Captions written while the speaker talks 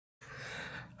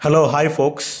Hello, hi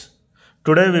folks.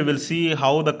 Today we will see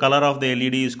how the color of the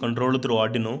LED is controlled through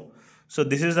Arduino. So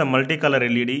this is a multicolor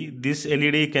LED. This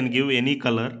LED can give any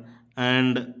color,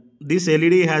 and this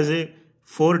LED has a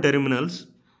 4 terminals.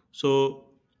 So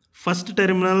first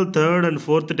terminal, third and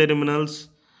fourth terminals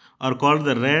are called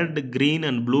the red, green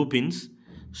and blue pins.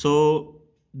 So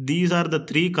these are the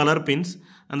three color pins,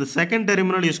 and the second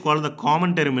terminal is called the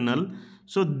common terminal.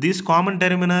 So this common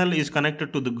terminal is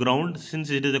connected to the ground.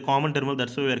 Since it is a common terminal,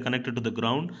 that's why we are connected to the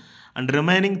ground. And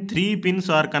remaining 3 pins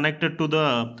are connected to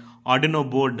the Arduino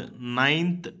board,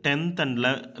 9th, 10th and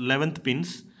 11th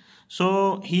pins.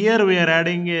 So here we are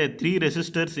adding 3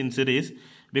 resistors in series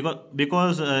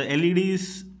because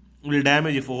LEDs will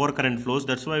damage if overcurrent flows.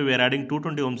 That's why we are adding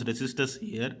 220 ohms resistors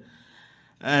here.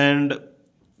 And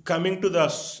coming to the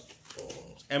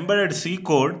embedded C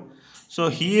code, so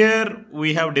here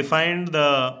we have defined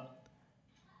the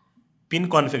pin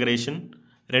configuration.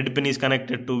 Red pin is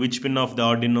connected to which pin of the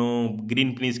Arduino,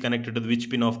 green pin is connected to which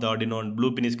pin of the Arduino, and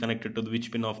blue pin is connected to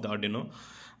which pin of the Arduino.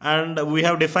 And we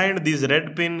have defined these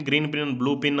red pin, green pin and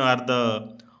blue pin are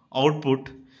the output.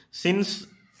 Since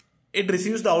it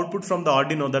receives the output from the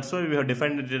Arduino, that's why we have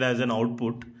defined it as an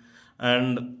output.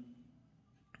 And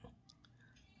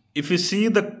if you see,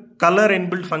 the color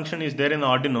inbuilt function is there in the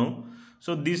Arduino.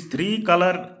 So this 3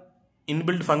 color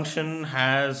inbuilt function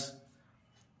has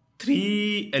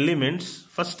 3 elements.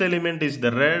 First element is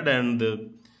the red, and the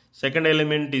second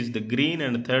element is the green,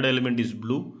 and the third element is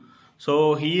blue.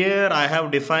 So here I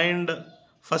have defined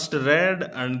first red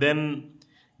and then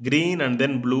green and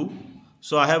then blue.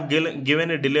 So I have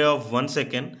given a delay of 1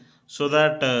 second, so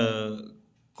that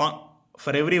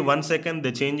for every 1 second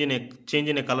the change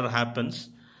in a color happens.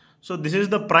 So this is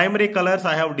the primary colors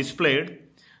I have displayed,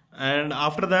 and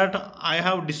after that I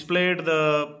have displayed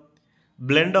the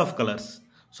blend of colors.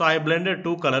 So I blended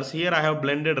 2 colors. Here I have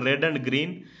blended red and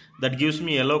green, that gives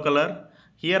me yellow color.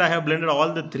 Here I have blended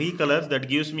all the 3 colors, that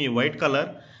gives me white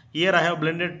color. Here I have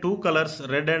blended 2 colors,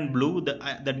 red and blue,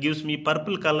 that gives me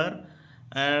purple color.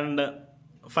 And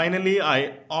finally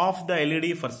I off the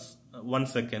LED for 1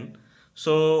 second.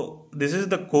 So this is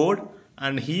the code,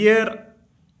 and here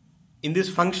in this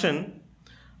function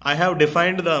I have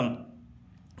defined the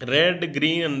red,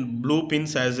 green and blue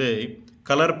pins as a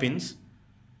color pins.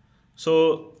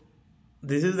 So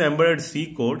this is the embedded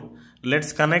C code.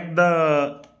 Let's connect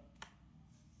the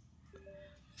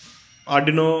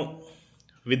Arduino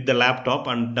with the laptop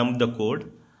and dump the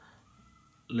code.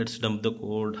 Let's dump the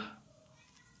code.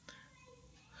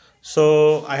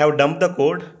 So I have dumped the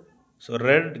code. So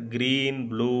red, green,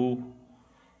 blue,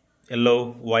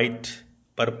 yellow, white,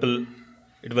 purple,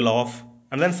 it will off,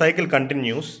 and then cycle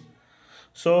continues.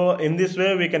 So in this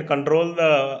way we can control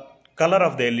the color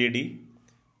of the LED.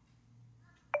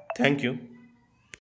 Thank you.